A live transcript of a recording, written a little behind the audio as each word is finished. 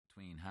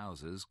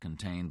houses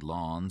contained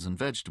lawns and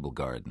vegetable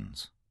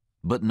gardens,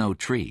 but no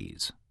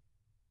trees.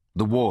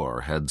 The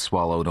war had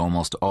swallowed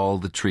almost all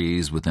the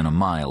trees within a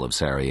mile of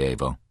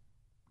Sarajevo,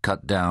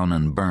 cut down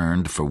and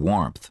burned for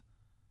warmth.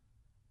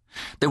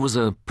 There was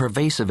a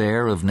pervasive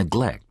air of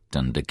neglect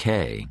and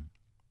decay.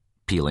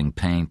 Peeling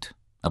paint,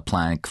 a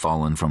plank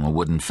fallen from a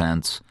wooden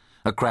fence,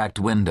 a cracked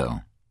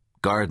window,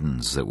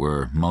 gardens that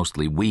were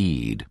mostly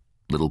weed,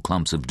 little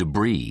clumps of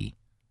debris,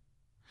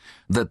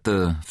 that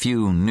the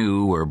few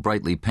new or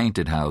brightly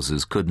painted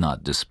houses could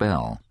not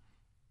dispel.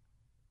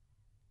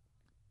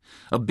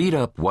 A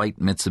beat-up white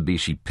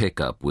Mitsubishi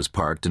pickup was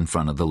parked in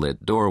front of the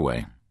lit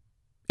doorway.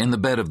 In the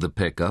bed of the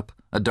pickup,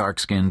 a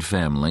dark-skinned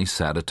family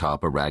sat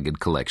atop a ragged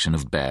collection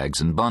of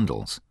bags and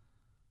bundles.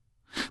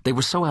 They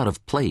were so out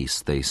of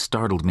place they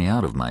startled me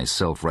out of my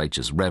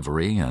self-righteous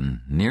reverie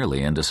and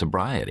nearly into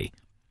sobriety.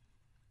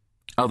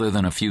 Other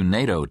than a few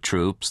NATO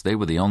troops, they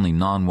were the only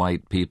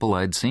non-white people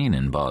I'd seen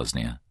in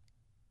Bosnia.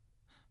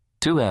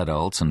 2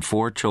 adults and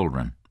 4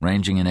 children,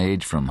 ranging in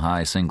age from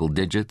high single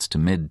digits to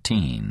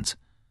mid-teens.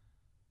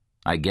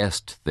 I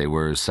guessed they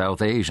were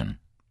South Asian,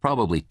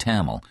 probably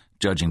Tamil,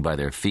 judging by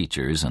their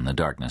features and the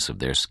darkness of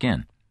their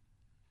skin.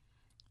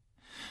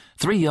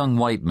 3 young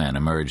white men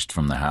emerged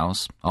from the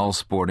house, all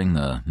sporting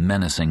the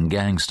menacing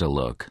gangsta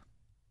look.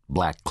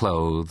 Black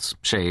clothes,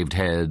 shaved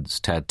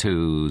heads,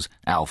 tattoos,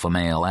 alpha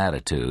male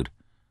attitude.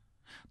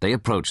 They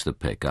approached the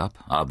pickup,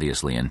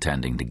 obviously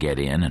intending to get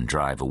in and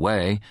drive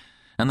away,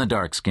 and the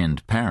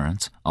dark-skinned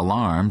parents,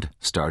 alarmed,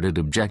 started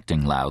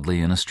objecting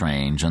loudly in a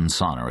strange and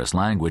sonorous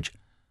language.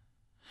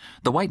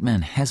 The white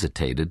men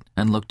hesitated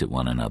and looked at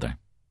one another.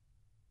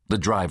 The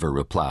driver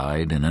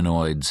replied in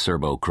annoyed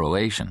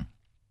Serbo-Croatian.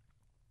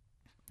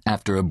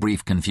 After a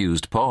brief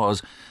confused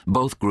pause,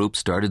 both groups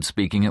started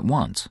speaking at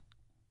once.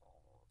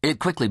 It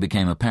quickly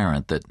became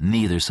apparent that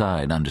neither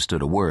side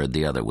understood a word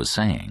the other was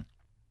saying.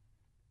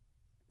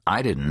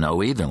 I didn't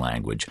know either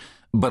language,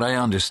 but I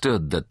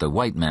understood that the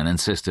white men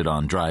insisted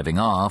on driving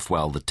off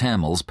while the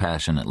Tamils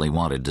passionately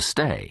wanted to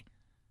stay.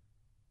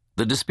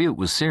 The dispute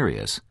was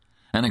serious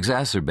and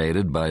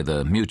exacerbated by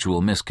the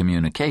mutual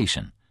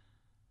miscommunication,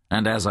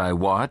 and as I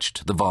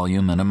watched, the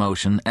volume and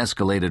emotion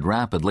escalated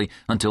rapidly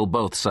until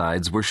both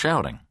sides were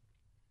shouting.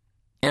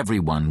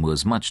 Everyone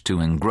was much too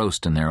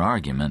engrossed in their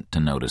argument to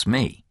notice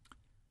me.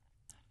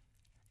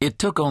 It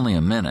took only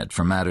a minute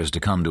for matters to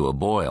come to a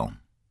boil.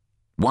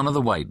 One of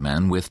the white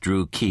men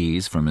withdrew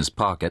keys from his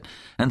pocket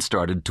and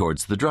started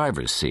towards the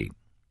driver's seat.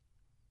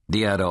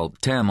 The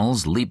adult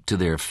Tamils leaped to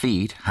their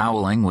feet,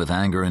 howling with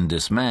anger and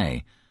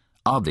dismay,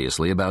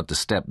 obviously about to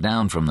step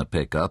down from the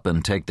pickup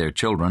and take their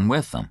children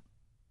with them.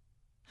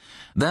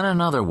 Then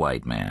another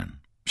white man,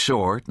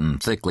 short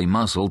and thickly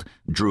muscled,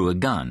 drew a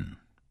gun,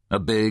 a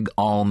big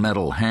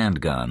all-metal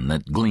handgun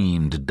that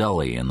gleamed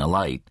dully in the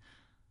light,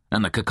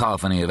 and the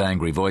cacophony of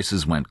angry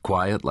voices went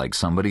quiet like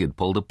somebody had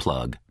pulled a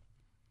plug.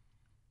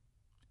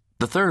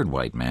 The third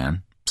white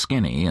man,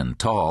 skinny and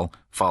tall,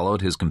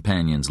 followed his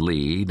companion's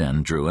lead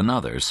and drew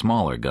another,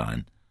 smaller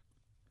gun.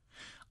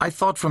 I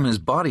thought from his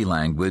body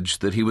language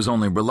that he was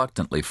only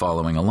reluctantly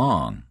following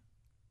along.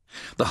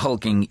 The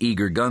hulking,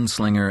 eager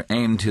gunslinger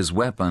aimed his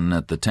weapon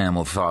at the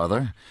Tamil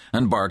father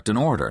and barked an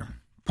order,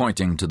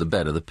 pointing to the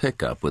bed of the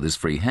pickup with his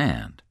free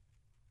hand.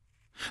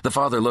 The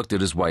father looked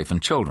at his wife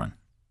and children.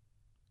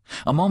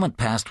 A moment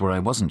passed where I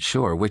wasn't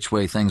sure which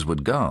way things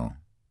would go.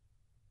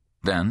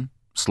 Then,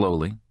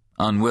 slowly,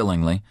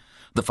 unwillingly,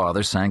 the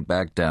father sank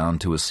back down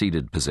to a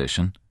seated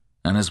position,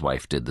 and his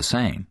wife did the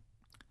same.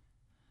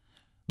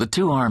 The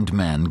 2 armed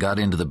men got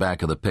into the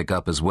back of the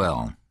pickup as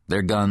well,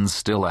 their guns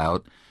still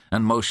out,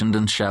 and motioned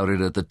and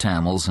shouted at the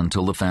Tamils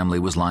until the family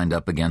was lined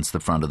up against the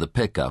front of the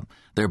pickup,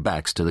 their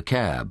backs to the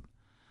cab,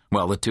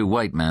 while the 2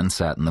 white men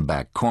sat in the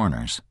back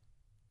corners.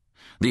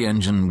 The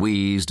engine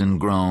wheezed and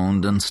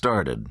groaned and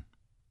started.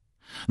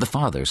 The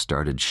father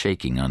started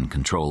shaking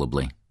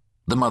uncontrollably.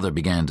 The mother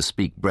began to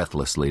speak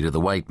breathlessly to the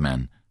white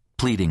men,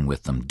 pleading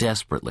with them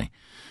desperately,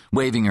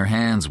 waving her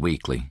hands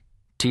weakly,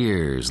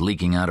 tears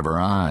leaking out of her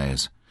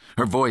eyes,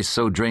 her voice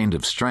so drained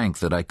of strength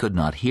that I could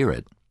not hear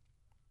it.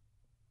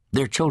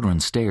 Their children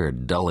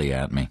stared dully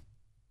at me.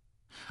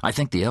 I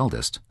think the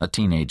eldest, a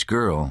teenage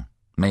girl,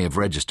 may have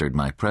registered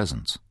my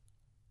presence.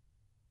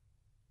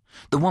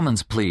 The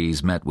woman's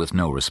pleas met with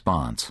no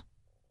response.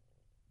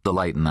 The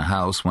light in the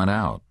house went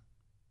out.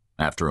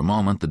 After a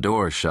moment, the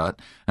door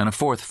shut, and a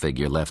 4th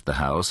figure left the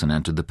house and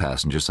entered the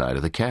passenger side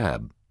of the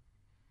cab.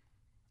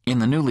 In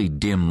the newly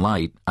dim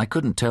light, I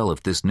couldn't tell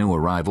if this new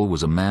arrival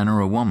was a man or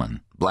a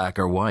woman, black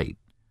or white.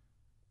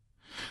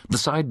 The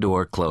side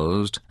door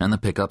closed, and the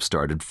pickup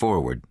started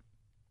forward.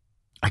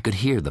 I could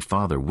hear the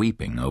father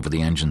weeping over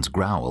the engine's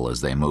growl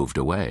as they moved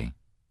away.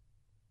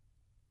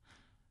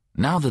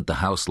 Now that the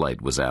house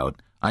light was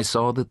out, I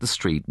saw that the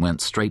street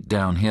went straight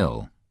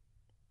downhill,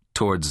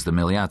 towards the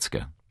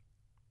Milyatska.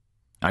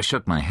 I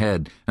shook my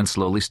head and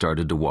slowly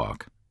started to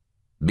walk,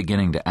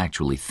 beginning to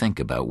actually think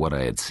about what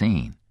I had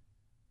seen.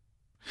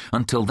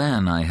 Until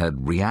then, I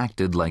had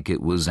reacted like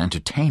it was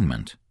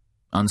entertainment,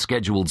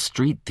 unscheduled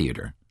street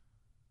theater.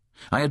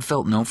 I had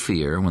felt no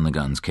fear when the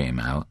guns came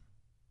out.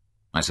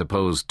 I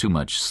suppose too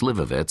much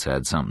Slivovitz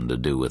had something to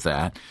do with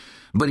that,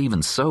 but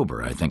even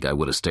sober, I think I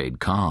would have stayed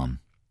calm.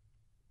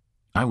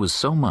 I was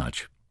so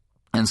much,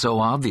 and so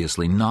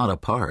obviously not a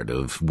part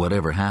of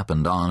whatever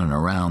happened on and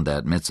around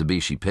that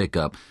Mitsubishi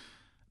pickup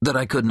that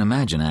I couldn't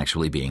imagine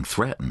actually being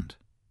threatened.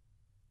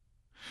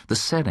 The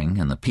setting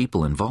and the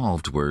people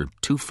involved were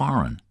too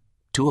foreign,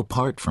 too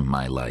apart from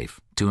my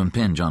life, to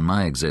impinge on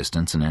my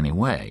existence in any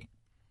way.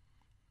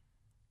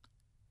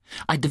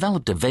 I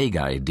developed a vague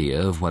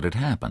idea of what had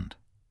happened.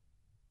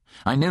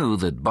 I knew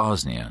that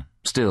Bosnia,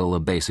 still a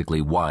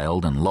basically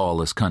wild and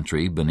lawless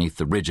country beneath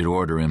the rigid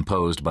order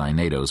imposed by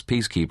NATO's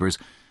peacekeepers,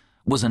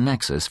 was a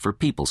nexus for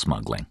people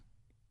smuggling.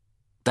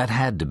 That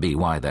had to be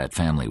why that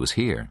family was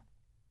here.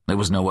 There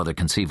was no other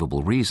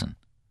conceivable reason.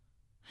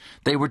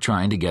 They were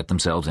trying to get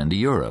themselves into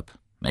Europe,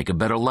 make a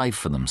better life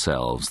for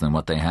themselves than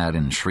what they had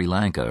in Sri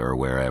Lanka or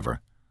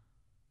wherever.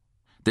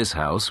 This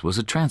house was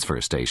a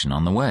transfer station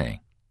on the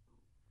way.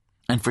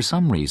 And for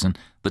some reason,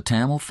 the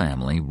Tamil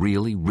family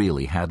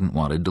really hadn't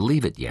wanted to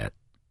leave it yet.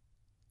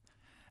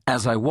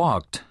 As I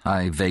walked,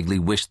 I vaguely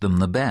wished them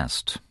the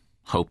best,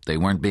 hoped they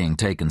weren't being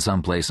taken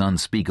someplace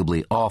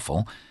unspeakably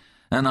awful,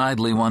 and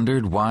idly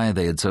wondered why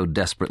they had so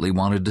desperately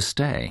wanted to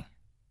stay.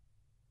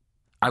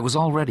 I was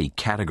already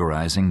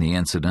categorizing the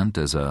incident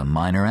as a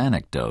minor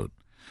anecdote,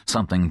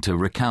 something to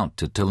recount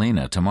to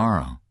Talina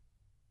tomorrow.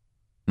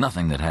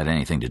 Nothing that had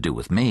anything to do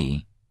with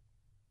me.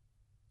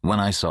 When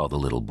I saw the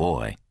little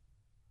boy.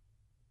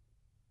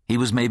 He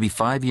was maybe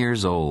 5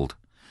 years old,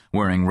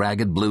 wearing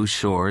ragged blue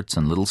shorts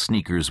and little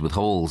sneakers with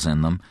holes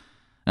in them,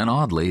 and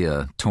oddly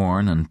a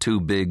torn and too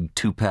big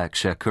Tupac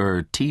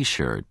Shakur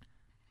t-shirt.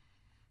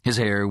 His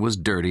hair was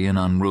dirty and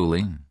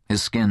unruly,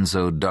 his skin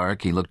so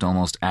dark he looked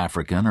almost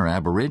African or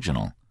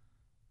Aboriginal.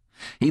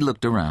 He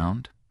looked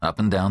around, up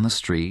and down the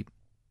street,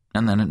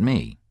 and then at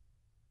me,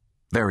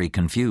 very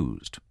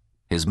confused,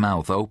 his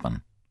mouth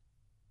open.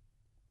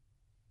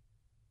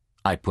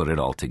 I put it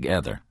all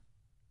together.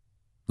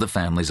 The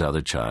family's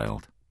other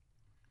child.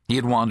 He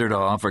had wandered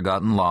off or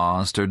gotten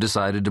lost or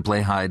decided to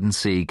play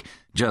hide-and-seek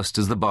just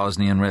as the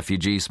Bosnian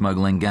refugee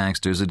smuggling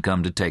gangsters had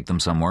come to take them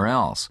somewhere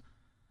else.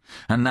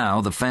 And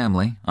now the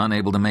family,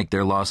 unable to make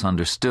their loss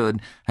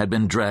understood, had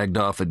been dragged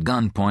off at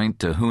gunpoint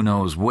to who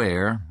knows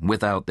where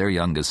without their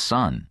youngest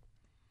son.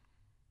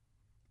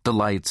 The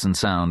lights and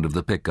sound of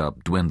the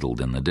pickup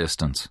dwindled in the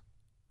distance.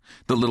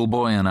 The little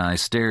boy and I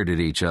stared at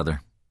each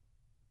other.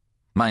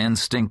 My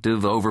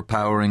instinctive,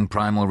 overpowering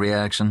primal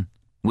reaction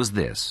was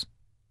this: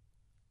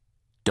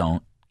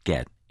 don't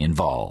get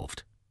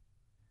involved.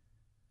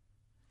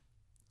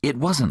 It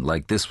wasn't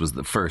like this was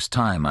the first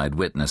time I'd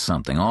witnessed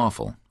something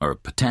awful, or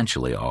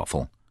potentially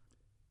awful.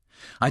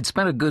 I'd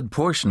spent a good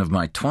portion of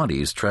my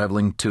 20s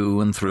traveling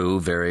to and through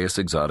various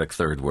exotic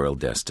third-world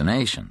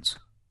destinations.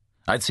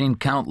 I'd seen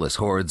countless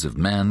hordes of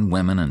men,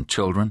 women, and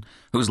children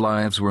whose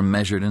lives were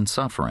measured in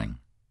suffering.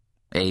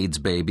 AIDS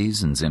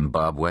babies in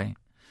Zimbabwe,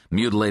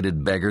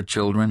 mutilated beggar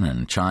children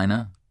in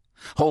China,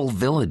 whole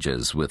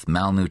villages with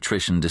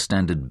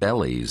malnutrition-distended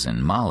bellies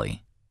in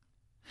Mali.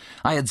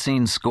 I had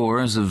seen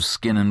scores of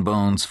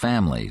skin-and-bones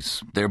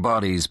families, their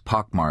bodies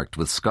pockmarked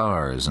with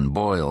scars and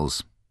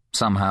boils,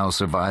 somehow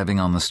surviving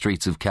on the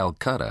streets of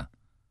Calcutta,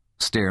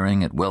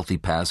 staring at wealthy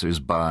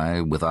passers-by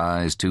with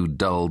eyes too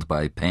dulled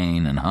by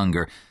pain and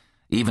hunger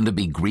even to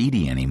be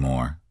greedy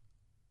anymore.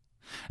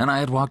 And I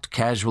had walked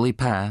casually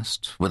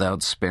past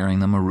without sparing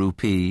them a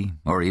rupee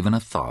or even a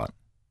thought.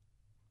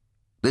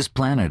 This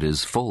planet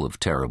is full of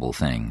terrible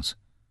things,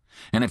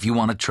 and if you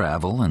want to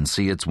travel and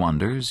see its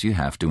wonders, you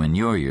have to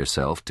inure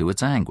yourself to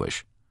its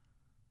anguish.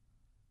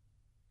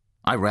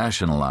 I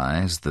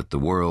rationalized that the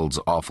world's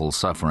awful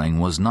suffering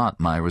was not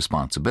my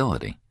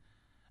responsibility,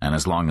 and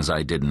as long as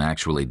I didn't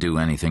actually do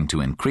anything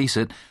to increase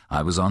it,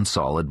 I was on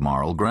solid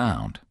moral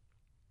ground.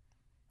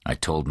 I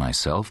told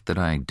myself that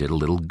I did a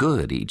little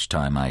good each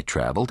time I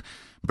traveled,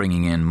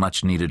 bringing in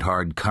much-needed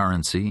hard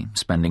currency,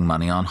 spending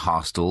money on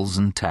hostels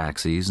and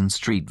taxis and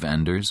street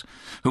vendors,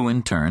 who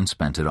in turn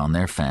spent it on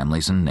their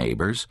families and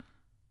neighbors.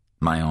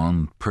 My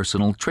own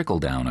personal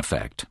trickle-down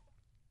effect.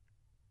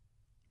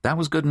 That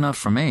was good enough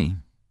for me.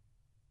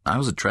 I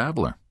was a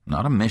traveler,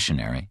 not a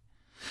missionary,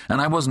 and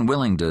I wasn't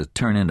willing to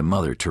turn into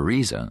Mother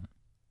Teresa.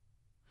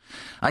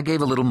 I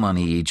gave a little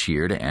money each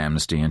year to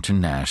Amnesty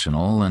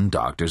International and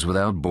Doctors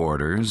Without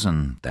Borders,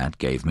 and that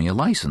gave me a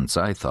license,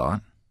 I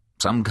thought.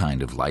 Some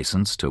kind of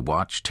license to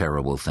watch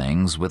terrible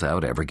things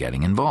without ever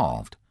getting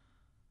involved.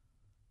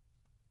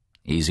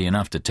 Easy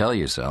enough to tell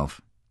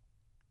yourself.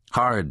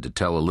 Hard to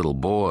tell a little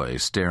boy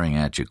staring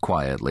at you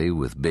quietly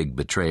with big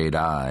betrayed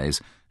eyes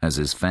as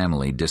his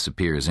family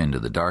disappears into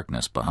the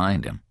darkness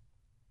behind him.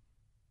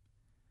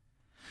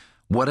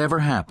 Whatever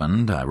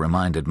happened, I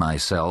reminded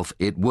myself,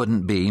 it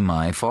wouldn't be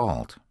my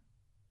fault.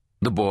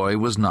 The boy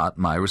was not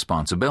my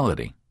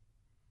responsibility.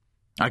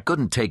 I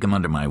couldn't take him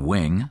under my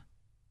wing.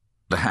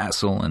 The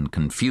hassle and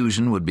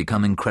confusion would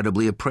become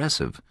incredibly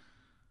oppressive.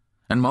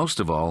 And most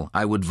of all,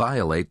 I would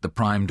violate the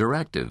prime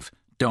directive: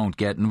 don't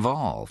get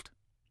involved.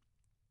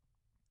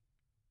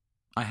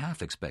 I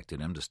half expected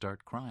him to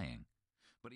start crying.